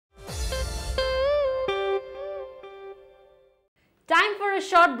a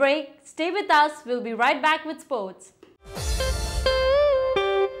short break. Stay with us. We'll be right back with sports.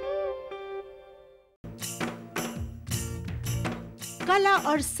 कला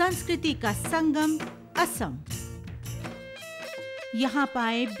और संस्कृति का संगम असम। यहाँ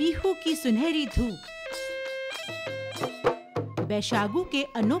पाए बिहू की सुनहरी धूप, बैशागु के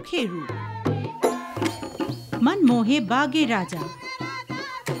अनोखे रूप, मन मोहे बागे राजा,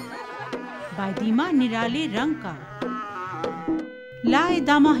 बादीमा निराले रंग का, लाए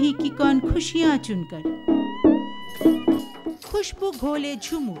दामाही की कौन खुशियां चुनकर, खुशबू घोले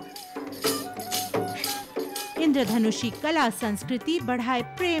झूमर, इंद्रधनुषी कला संस्कृति बढ़ाए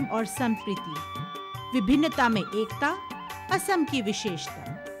प्रेम और संप्रीति, विभिन्नता में एकता असम की विशेषता।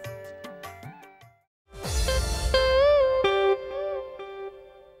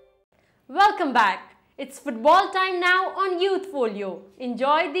 Welcome back. It's football time now on Youth Folio.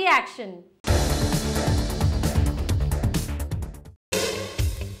 Enjoy the action.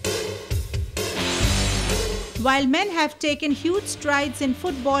 While men have taken huge strides in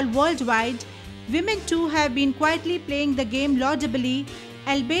football worldwide, women too have been quietly playing the game laudably,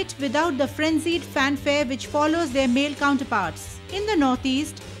 albeit without the frenzied fanfare which follows their male counterparts. In the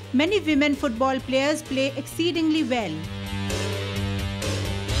Northeast, many women football players play exceedingly well.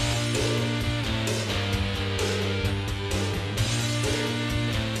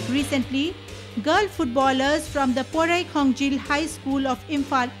 Recently, girl footballers from the Porai Khongjil High School of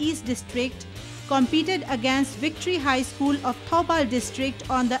Imphal East District competed against Victory High School of Thoubal District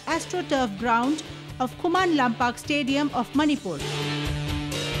on the AstroTurf ground of Khuman Lampak Stadium of Manipur.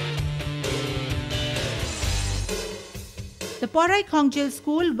 The Porai Khongjil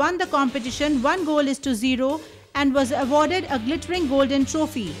school won the competition 1-0 and was awarded a glittering golden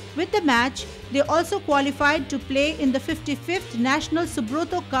trophy. With the match, they also qualified to play in the 55th National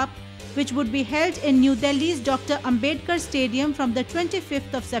Subroto Cup, which would be held in New Delhi's Dr. Ambedkar Stadium from the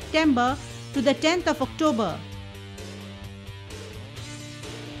 25th of September to the 10th of October.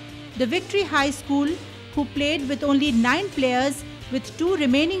 The Victory High School, who played with only 9 players, with 2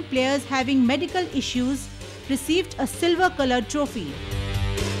 remaining players having medical issues, received a silver-colored trophy.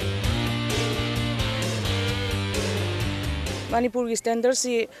 Manipur standard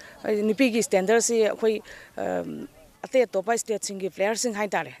si nipi standard si koi ate topa state singi players sing hai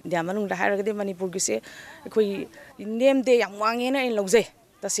tare dia manung da har gadi Manipur gi se koi name de yang wange na in logje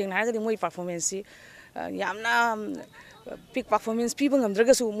ta sing na gadi moi performance si yamna peak performance pi bangam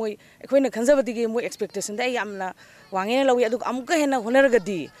draga su moi koi na khanjabadi gi moi expectation da yamna wange na logi adu amka hena honar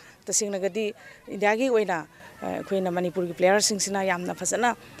gadi ta sing na gadi india gi oina koi na Manipur gi players sing sina yamna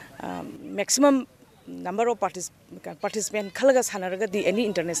fasana maximum number of participants khalaga sanaraga di any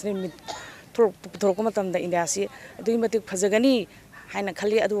international meet thorokoma tamda india si adui matik phajagani haina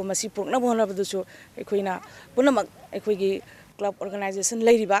khali adu masi purna bhona badusu ekoina punamak ekoigi club organization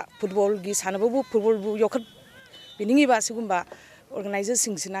leiriba football gi sanabu football bu yokhat biningi ba sigumba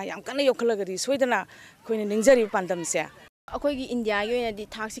organization sina yam kana yokhalaga di soidana koina ningjari pandam se अकोई India की ओइना दि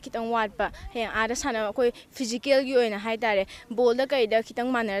थाक से खितंग वाटपा हे आदा साना अकोई physical की ओइना हाय तारे ball दा कइदा खितंग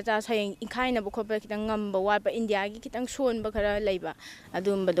मानर ता सय इखाइना बखोप खितंग ngamba वाटपा India की खितंग सोन ब खरा लैबा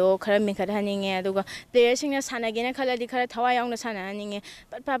अदुमबदो खरा मिखर हनिंगे अदुगा प्लेयर सिंगना सानागेना खलादि खरा थवा यावना साना हनिंगे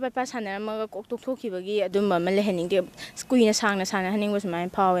पट साना मग कोक तोक थोखिबगी अदुम म लेहनिंग दे स्कुइना सांगना साना हनिंग was mine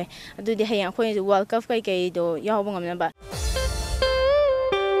फावे अदुदि hey अकोई world cup कई कई दो याव बंगमना बा.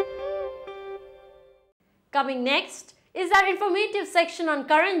 Coming next is our informative section on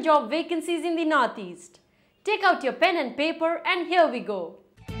current job vacancies in the Northeast. Take out your pen and paper and here we go.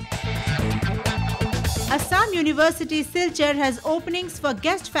 Assam University Silchar has openings for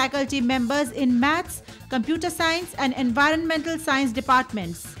guest faculty members in Maths, Computer Science and Environmental Science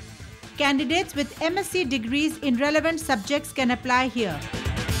departments. Candidates with MSc degrees in relevant subjects can apply here.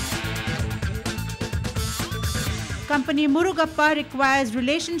 Company Murugappa requires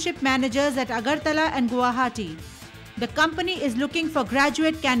relationship managers at Agartala and Guwahati. The company is looking for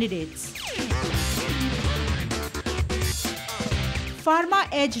graduate candidates. Pharma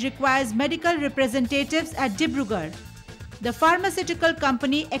Edge requires medical representatives at Dibrugarh. The pharmaceutical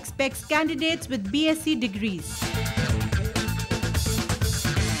company expects candidates with BSc degrees.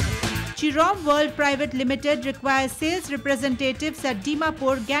 Chirom World Private Limited requires sales representatives at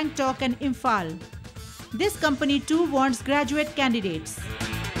Dimapur, Gangtok and Imphal. This company too wants graduate candidates.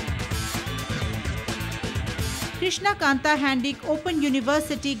 Krishna Kanta Handik Open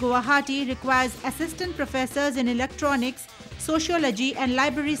University, Guwahati requires assistant professors in electronics, sociology and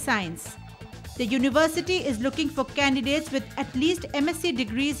library science. The university is looking for candidates with at least MSc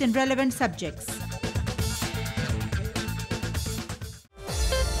degrees in relevant subjects.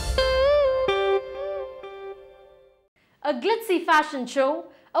 a glitzy fashion show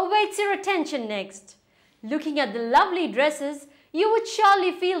awaits your attention next. Looking at the lovely dresses, you would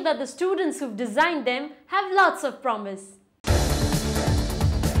surely feel that the students who've designed them have lots of promise.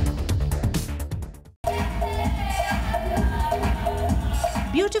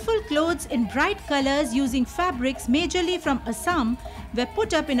 Beautiful clothes in bright colors using fabrics majorly from Assam were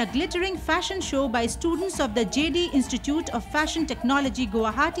put up in a glittering fashion show by students of the JD Institute of Fashion Technology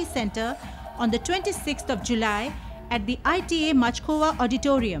Guwahati Center on the 26th of July at the ITA Machkova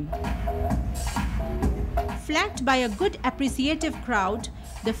Auditorium. Flanked by a good appreciative crowd,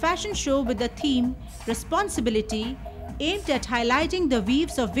 the fashion show with the theme Responsibility aimed at highlighting the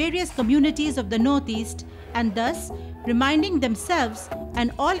weaves of various communities of the Northeast and thus reminding themselves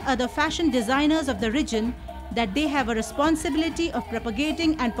and all other fashion designers of the region that they have a responsibility of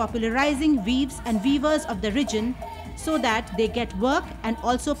propagating and popularizing weaves and weavers of the region so that they get work and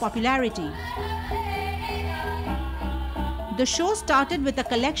also popularity. The show started with a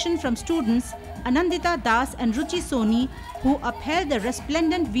collection from students Anandita Das and Ruchi Soni, who upheld the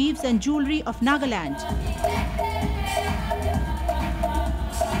resplendent weaves and jewelry of Nagaland.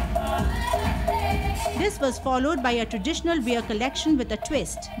 This was followed by a traditional wear collection with a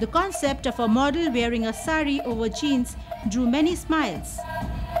twist. The concept of a model wearing a sari over jeans drew many smiles.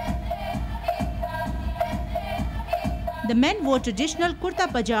 The men wore traditional kurta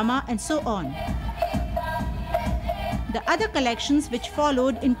pajama and so on. The other collections which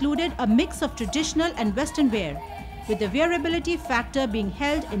followed included a mix of traditional and western wear, with the wearability factor being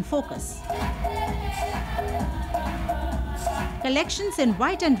held in focus. Collections in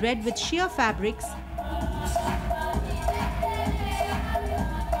white and red with sheer fabrics,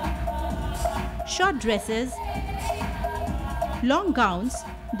 short dresses, long gowns,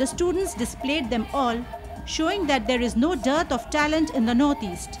 the students displayed them all, showing that there is no dearth of talent in the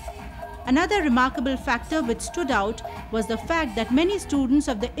Northeast. Another remarkable factor which stood out was the fact that many students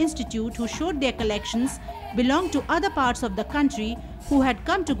of the institute who showed their collections belonged to other parts of the country who had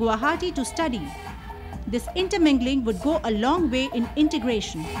come to Guwahati to study. This intermingling would go a long way in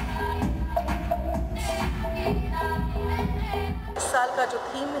integration. इस साल का जो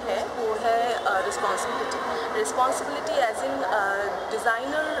theme है वो है responsibility as in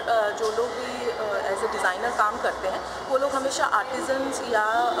designer जो लोग भी एज ए डिज़ाइनर काम करते हैं वो लोग हमेशा आर्टिजन्स या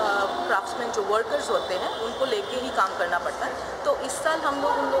क्राफ्ट्समैन जो वर्कर्स होते हैं उनको लेके ही काम करना पड़ता है। तो इस साल हम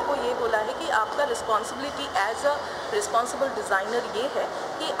लोग उन लोगों को ये बोला है कि आपका responsibility as a responsible designer ये है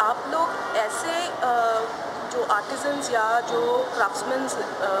कि आप लोग ऐसे जो आर्टिजन्स या जो क्राफ्ट्समैन्स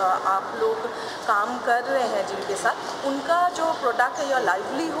आप लोग काम कर रहे हैं जिनके साथ उनका जो प्रोडक्ट है या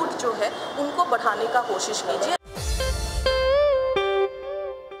लाइवलीहुड जो है उनको बढ़ाने का कोशिश कीजिए।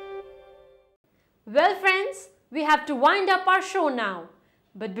 Well friends, we have to wind up our show now.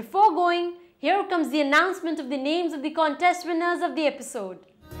 But before going, here comes the announcement of the names of the contest winners of the episode.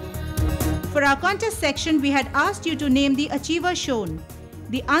 For our contest section, we had asked you to name the achiever shown.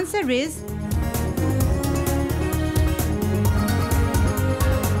 The answer is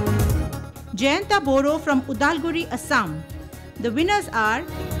Jayanta Boro from Udalguri, Assam. The winners are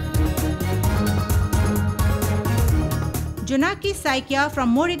Jonaki Saikia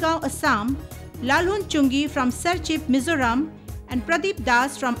from Morigaon, Assam, Lalhun Chungi from Sarchip, Mizoram, and Pradeep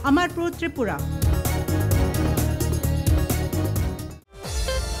Das from Amarpur, Tripura.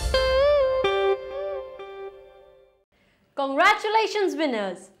 Congratulations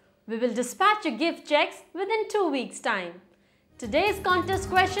winners! We will dispatch your gift checks within 2 weeks' time. Today's contest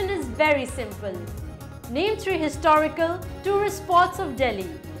question is very simple. Name 3 historical tourist spots of Delhi.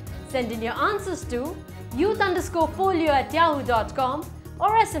 Send in your answers to youth_folio@yahoo.com or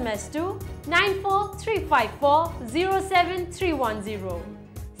SMS to 94354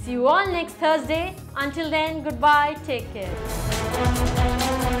 See you all next Thursday. Until then, goodbye, take care.